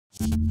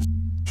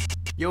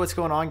Yo, what's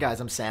going on, guys?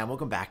 I'm Sam.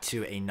 Welcome back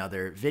to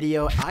another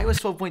video. iOS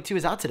 12.2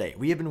 is out today.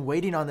 We have been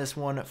waiting on this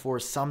one for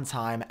some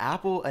time.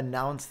 Apple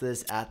announced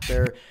this at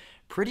their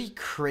pretty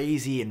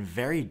crazy and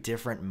very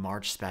different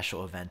March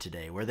special event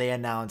today, where they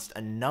announced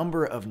a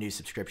number of new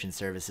subscription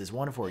services,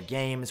 one for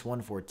games, one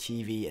for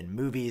TV and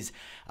movies,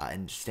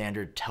 and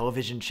standard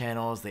television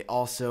channels. They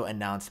also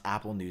announced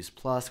Apple News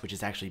Plus, which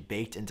is actually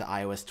baked into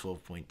iOS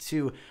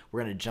 12.2.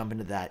 We're going to jump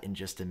into that in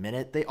just a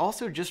minute. They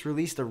also just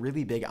released a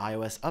really big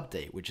iOS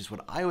update, which is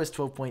what iOS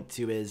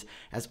 12.2 is.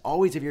 As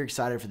always, if you're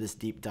excited for this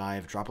deep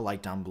dive, drop a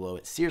like down below.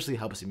 It seriously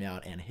helps me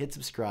out, and hit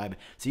subscribe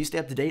so you stay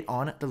up to date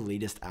on the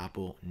latest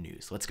Apple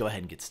news. Let's go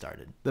ahead and get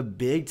started. The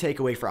big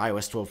takeaway for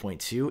iOS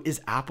 12.2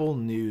 is Apple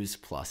News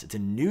Plus. It's a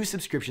new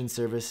subscription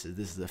service.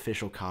 This is the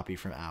official copy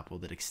from Apple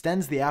that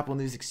extends the Apple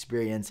News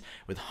experience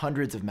with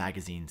hundreds of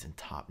magazines and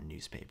top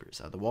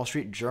newspapers. The Wall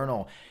Street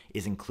Journal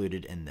is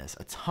included in this.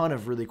 A ton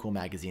of really cool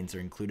magazines are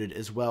included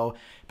as well.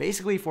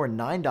 Basically, for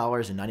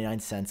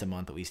 $9.99 a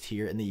month, at least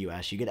here in the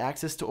US, you get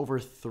access to over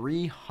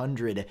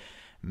 300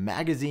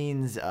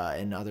 magazines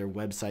and other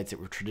websites that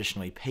were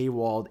traditionally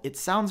paywalled. It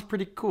sounds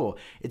pretty cool.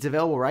 It's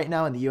available right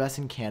now in the US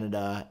and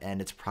Canada, and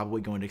it's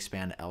probably going to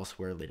expand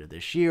elsewhere later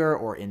this year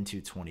or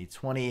into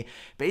 2020.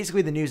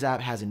 Basically, the news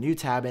app has a new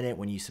tab in it.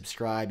 When you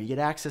subscribe, you get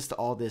access to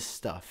all this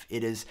stuff.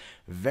 It is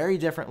very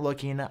different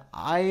looking.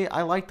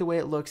 I like the way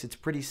it looks. It's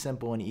pretty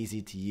simple and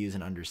easy to use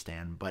and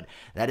understand, but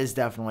that is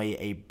definitely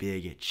a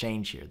big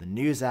change here. The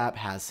news app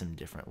has some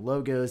different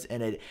logos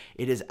in it.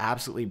 It is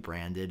absolutely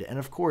branded, and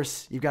of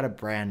course, you've got a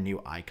brand new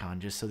icon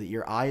just so that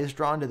your eye is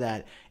drawn to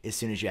that as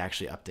soon as you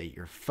actually update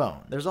your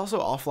phone. There's also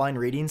offline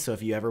reading, so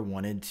if you ever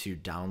wanted to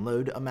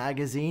download a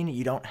magazine,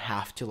 you don't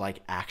have to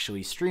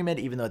actually stream it,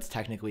 even though it's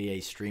technically a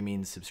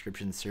streaming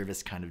subscription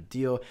service kind of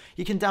deal.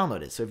 You can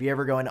download it. So if you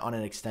ever going on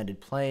an extended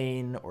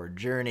plane or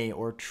journey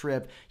or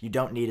trip, you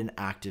don't need an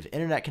active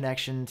internet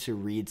connection to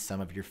read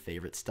some of your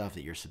favorite stuff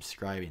that you're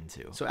subscribing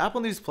to. So Apple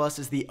News Plus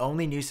is the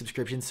only new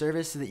subscription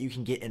service that you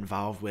can get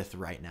involved with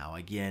right now.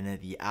 Again,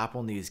 the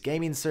Apple News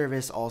gaming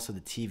service, also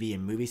the TV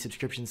and movie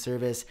subscription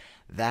service,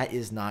 that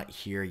is not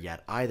here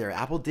yet either.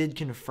 Apple did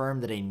confirm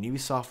that a new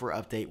software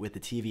update with the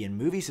TV and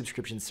movie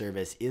subscription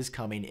service is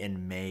coming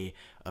in May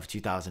of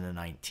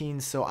 2019,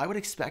 so I would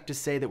expect to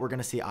say that we're going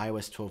to see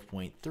iOS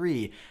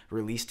 12.3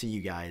 released to you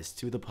guys,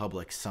 to the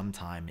public,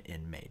 sometime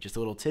in May. Just a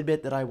little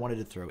tidbit that I wanted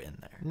to throw in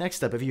there.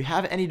 Next up, if you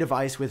have any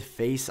device with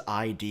Face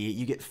ID,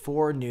 you get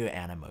 4 new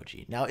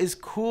Animoji. Now, as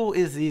cool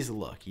as these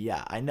look,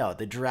 yeah, I know,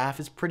 the giraffe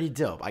is pretty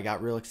dope. I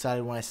got real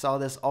excited when I saw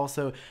this.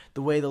 Also,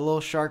 the way the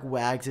little shark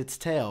wags its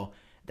tail,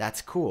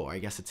 that's cool. Or I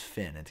guess it's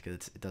fin. It's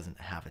because it doesn't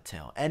have a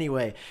tail.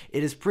 Anyway,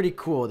 it is pretty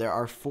cool. There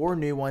are 4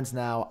 new ones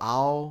now: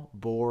 owl,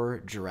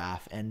 boar,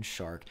 giraffe, and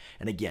shark.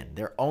 And again,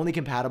 they're only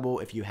compatible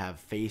if you have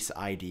Face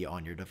ID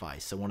on your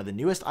device. So one of the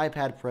newest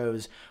iPad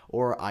Pros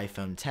or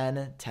iPhone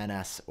 10,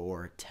 10s,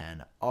 or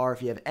 10R.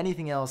 If you have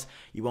anything else,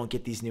 you won't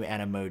get these new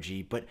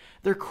Animoji, but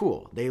they're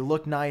cool. They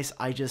look nice.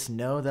 I just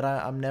know that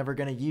I'm never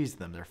going to use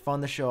them. They're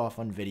fun to show off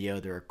on video.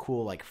 They're a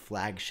cool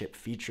flagship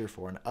feature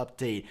for an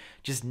update,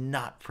 just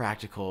not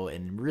practical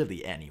in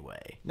really any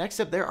way. Next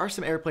up, there are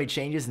some AirPlay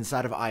changes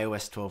inside of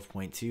iOS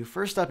 12.2.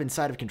 First up,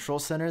 inside of Control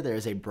Center, there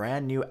is a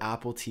brand new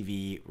Apple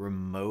TV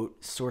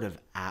remote sort of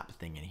app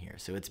thing in here.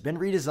 So it's been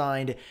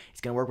redesigned.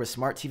 It's going to work with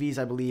smart TVs,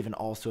 I believe, and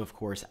also, of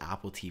course,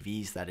 Apple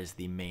TVs. That is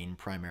the main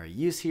primary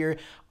use here.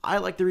 I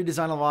like the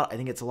redesign a lot. I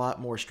think it's a lot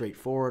more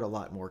straightforward, a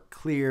lot more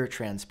clear,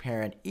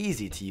 transparent,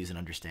 easy to use and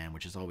understand,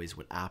 which is always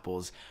what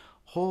Apple's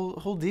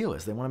whole deal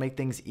is. They want to make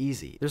things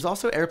easy. There's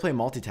also AirPlay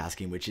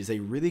multitasking, which is a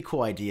really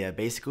cool idea.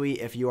 Basically,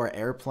 if you are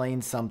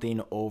AirPlaying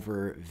something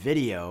over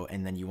video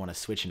and then you want to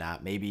switch an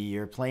app, maybe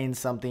you're playing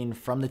something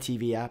from the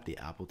TV app, the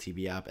Apple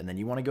TV app, and then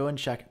you want to go and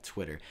check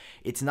Twitter.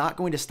 It's not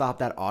going to stop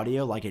that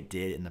audio like it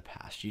did in the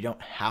past. You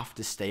don't have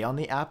to stay on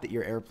the app that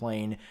you're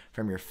AirPlaying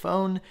from your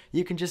phone.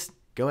 You can just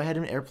go ahead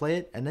and AirPlay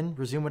it and then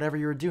resume whatever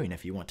you were doing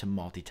if you want to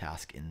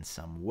multitask in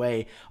some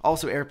way.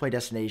 Also, AirPlay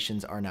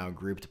destinations are now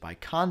grouped by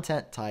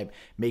content type,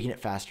 making it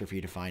faster for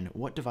you to find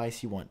what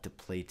device you want to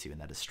play to, and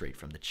that is straight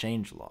from the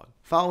changelog.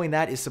 Following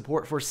that is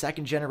support for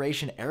second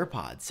generation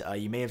AirPods.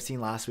 You may have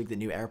seen last week that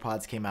new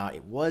AirPods came out.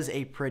 It was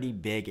a pretty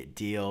big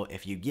deal.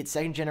 If you get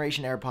second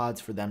generation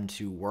AirPods, for them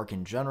to work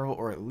in general,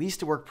 or at least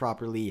to work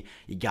properly,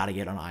 you got to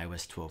get on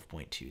iOS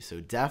 12.2.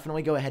 So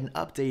definitely go ahead and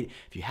update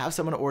if you have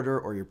someone to order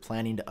or you're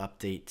planning to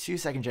update to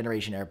second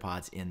generation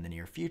AirPods in the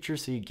near future,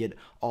 so you get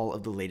all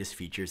of the latest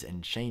features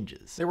and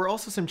changes. There were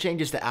also some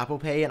changes to Apple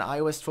Pay in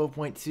iOS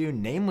 12.2,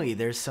 namely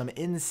there's some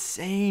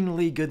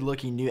insanely good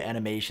looking new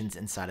animations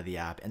inside of the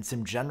app and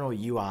some general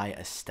UI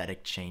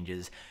aesthetic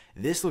changes.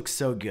 This looks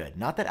so good.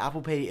 Not that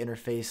Apple Pay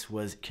interface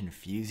was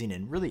confusing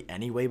in really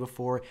any way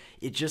before,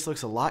 it just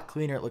looks a lot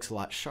cleaner, it looks a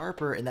lot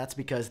sharper, and that's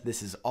because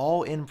this is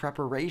all in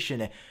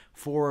preparation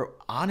for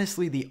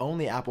honestly the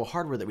only Apple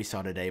hardware that we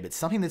saw today, but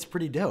something that's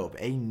pretty dope,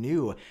 a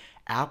new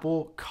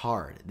Apple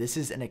Card. This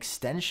is an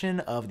extension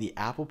of the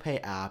Apple Pay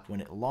app.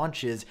 When it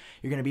launches,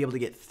 you're going to be able to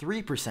get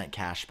 3%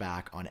 cash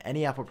back on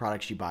any Apple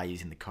products you buy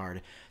using the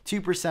card,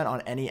 2%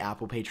 on any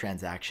Apple Pay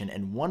transaction,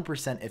 and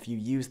 1% if you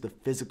use the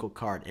physical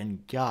card.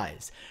 And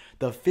guys,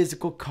 the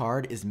physical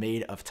card is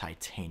made of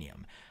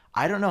titanium.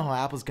 I don't know how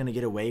Apple's going to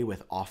get away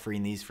with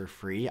offering these for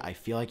free. I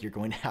feel like you're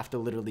going to have to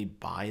literally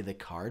buy the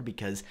card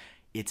because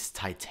it's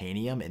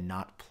titanium and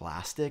not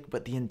plastic,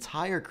 but the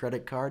entire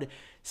credit card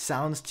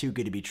sounds too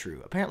good to be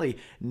true. Apparently,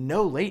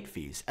 no late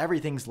fees.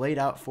 Everything's laid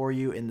out for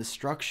you in the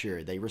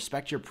structure. They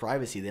respect your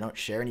privacy. They don't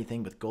share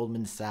anything with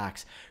Goldman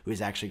Sachs, who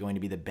is actually going to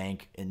be the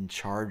bank in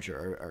charge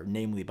or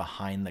namely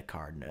behind the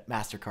card.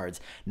 MasterCard's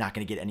not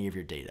going to get any of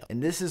your data.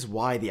 And this is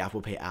why the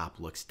Apple Pay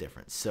app looks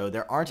different. So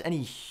there aren't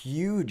any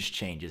huge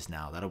changes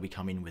now. That'll be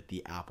coming with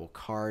the Apple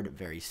Card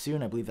very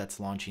soon. I believe that's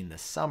launching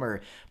this summer.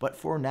 But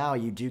for now,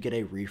 you do get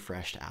a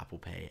refreshed Apple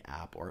Pay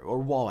app or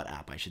wallet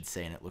app, I should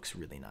say, and it looks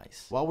really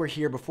nice. While we're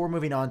here, before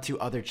moving on to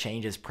other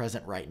changes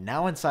present right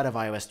now inside of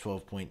iOS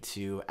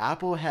 12.2,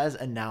 Apple has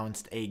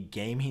announced a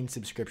gaming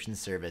subscription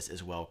service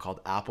as well called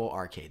Apple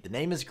Arcade. The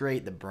name is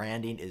great, the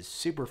branding is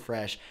super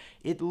fresh,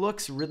 it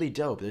looks really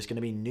dope. There's going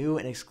to be new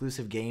and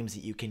exclusive games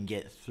that you can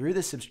get through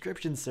the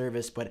subscription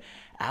service, but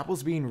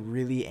Apple's being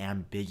really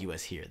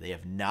ambiguous here. They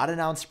have not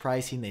announced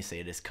pricing. They say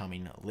it is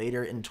coming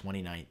later in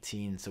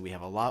 2019, so we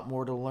have a lot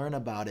more to learn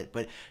about it,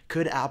 but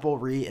could Apple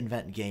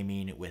reinvent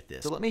gaming with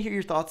this? So let me hear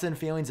your thoughts and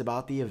feelings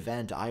about the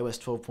event, iOS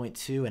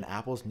 12.2, and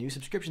Apple's new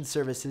subscription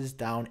services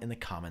down in the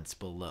comments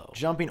below.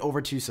 Jumping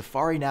over to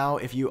Safari now,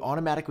 if you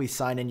automatically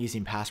sign in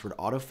using password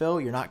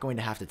autofill, you're not going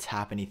to have to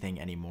tap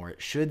anything anymore.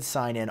 It should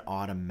sign in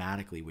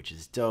automatically, which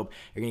is dope.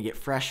 You're going to get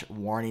fresh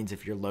warnings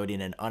if you're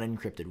loading an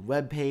unencrypted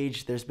web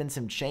page. There's been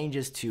some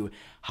changes to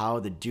how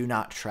the do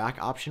not track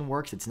option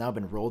works. It's now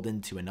been rolled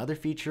into another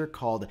feature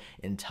called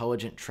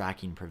intelligent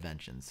tracking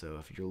prevention. So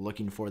if you're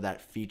looking for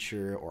that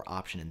feature or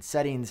option in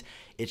settings,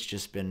 it's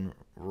just been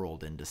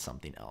rolled into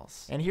something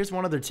else. And here's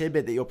one other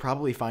tidbit that you'll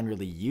probably find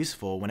really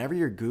useful. Whenever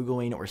you're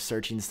Googling or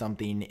searching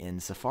something in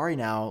Safari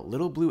now,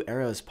 little blue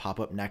arrows pop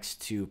up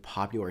next to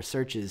popular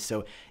searches.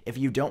 So if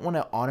you don't want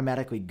to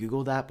automatically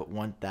Google that, but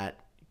want that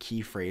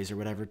key phrase or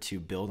whatever to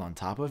build on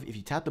top of, if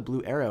you tap the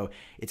blue arrow,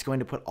 it's going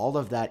to put all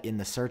of that in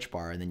the search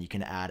bar, and then you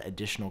can add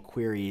additional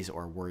queries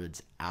or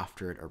words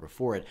after it or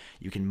before it.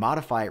 You can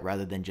modify it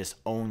rather than just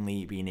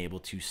only being able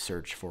to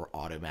search for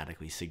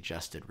automatically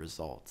suggested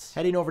results.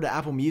 Heading over to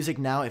Apple Music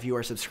now, if you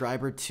are a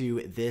subscriber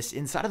to this,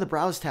 inside of the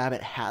Browse tab,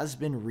 it has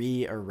been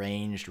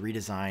rearranged,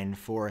 redesigned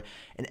for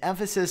an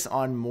emphasis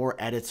on more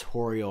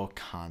editorial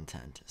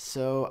content.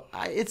 So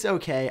it's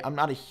okay. I'm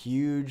not a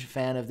huge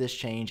fan of this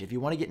change. If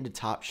you want to get into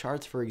top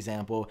charts, for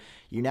example,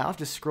 you now have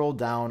to scroll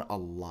down a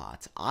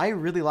lot. I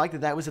really like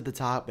that was at the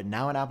top, but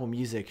now in Apple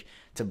Music,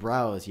 to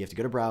browse, you have to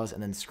go to browse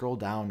and then scroll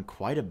down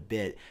quite a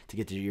bit to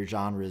get to your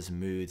genres,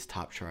 moods,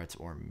 top charts,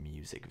 or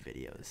music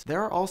videos.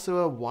 There are also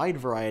a wide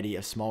variety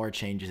of smaller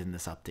changes in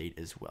this update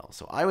as well.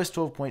 So iOS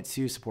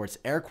 12.2 supports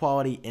air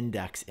quality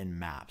index in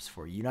maps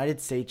for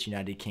United States,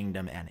 United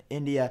Kingdom, and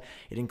India.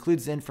 It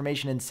includes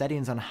information and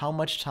settings on how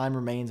much time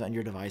remains on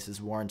your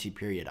device's warranty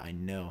period. I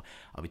know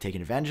I'll be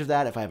taking advantage of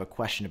that if I have a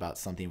question about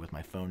something with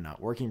my phone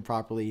not working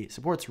properly. It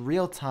supports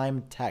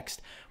real-time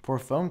text for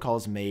phone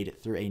calls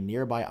made through a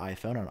nearby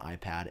iPhone on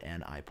iPad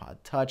and iPod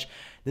Touch.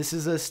 This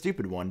is a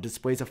stupid one.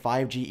 Displays a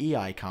 5G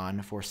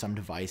icon for some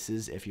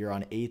devices if you're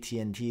on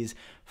AT&T's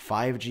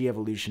 5G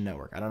Evolution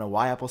network. I don't know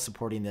why Apple's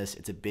supporting this.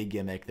 It's a big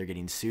gimmick. They're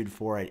getting sued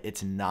for it.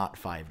 It's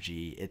not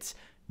 5G. It's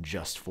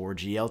just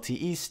 4G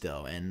LTE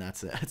still, and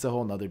that's a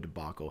whole nother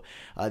debacle.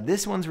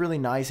 This one's really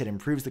nice. It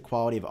improves the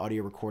quality of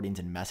audio recordings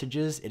and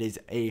messages. It is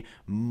a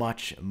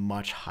much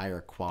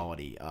higher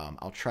quality.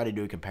 I'll try to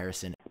do a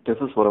comparison. This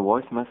is what a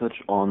voice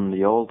message on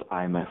the old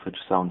iMessage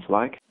sounds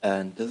like.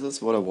 And this is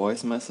what a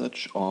voice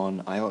message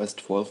on iOS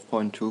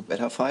 12.2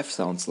 Beta 5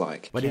 sounds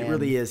like. But it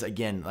really is,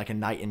 again, like a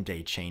night and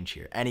day change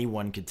here.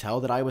 Anyone could tell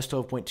that iOS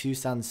 12.2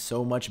 sounds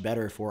so much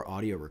better for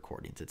audio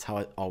recordings. It's how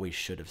it always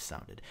should have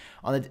sounded.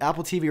 On the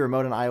Apple TV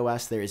remote on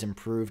iOS, there is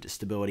improved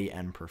stability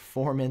and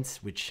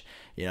performance, which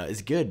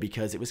is good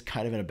because it was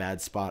kind of in a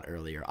bad spot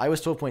earlier.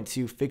 iOS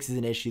 12.2 fixes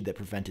an issue that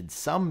prevented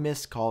some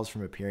missed calls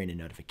from appearing in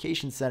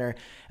Notification Center,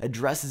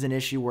 addresses an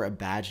issue where a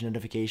badge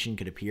notification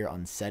could appear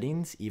on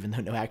settings, even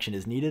though no action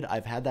is needed.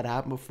 I've had that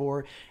happen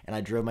before, and I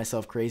drove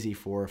myself crazy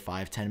for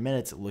 5-10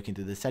 minutes looking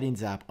through the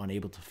settings app,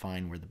 unable to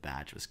find where the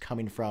badge was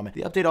coming from.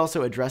 The update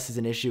also addresses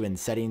an issue in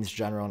Settings,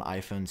 General, and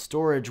iPhone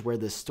storage, where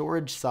the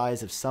storage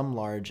size of some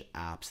large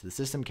apps, the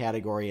system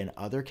category, and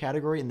other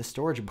category in the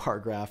storage bar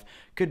graph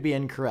could be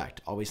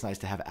incorrect. Always nice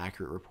to have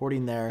accurate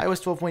reporting there.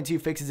 iOS 12.2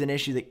 fixes an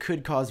issue that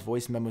could cause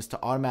voice memos to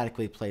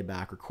automatically play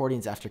back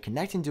recordings after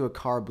connecting to a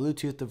car,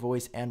 Bluetooth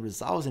device, and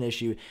resolves an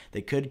issue issue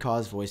that could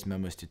cause voice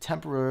memos to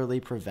temporarily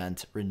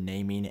prevent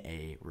renaming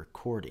a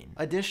recording.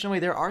 Additionally,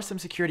 there are some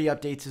security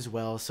updates as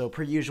well. So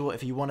per usual,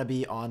 if you want to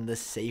be on the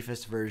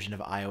safest version of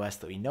iOS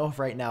that we know of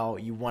right now,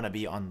 you want to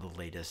be on the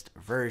latest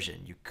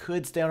version. You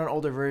could stay on an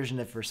older version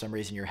if for some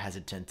reason you're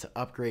hesitant to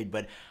upgrade,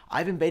 but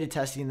I've been beta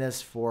testing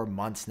this for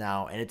months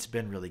now and it's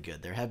been really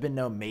good. There have been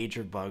no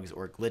major bugs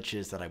or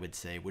glitches that I would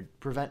say would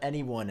prevent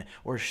anyone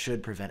or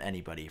should prevent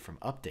anybody from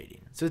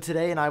updating. So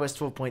today in iOS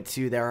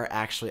 12.2, there are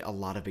actually a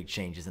lot of big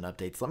changes and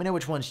updates. Let me know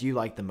which ones you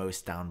like the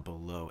most down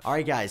below. All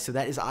right, guys, so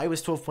that is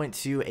iOS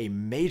 12.2, a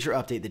major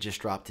update that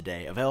just dropped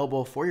today,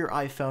 available for your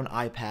iPhone,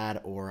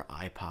 iPad, or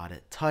iPod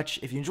Touch.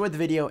 If you enjoyed the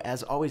video,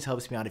 as always,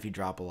 helps me out if you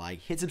drop a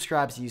like, hit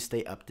subscribe so you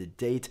stay up to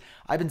date.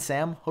 I've been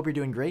Sam, hope you're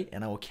doing great,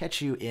 and I will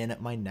catch you in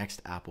my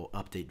next Apple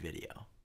update video.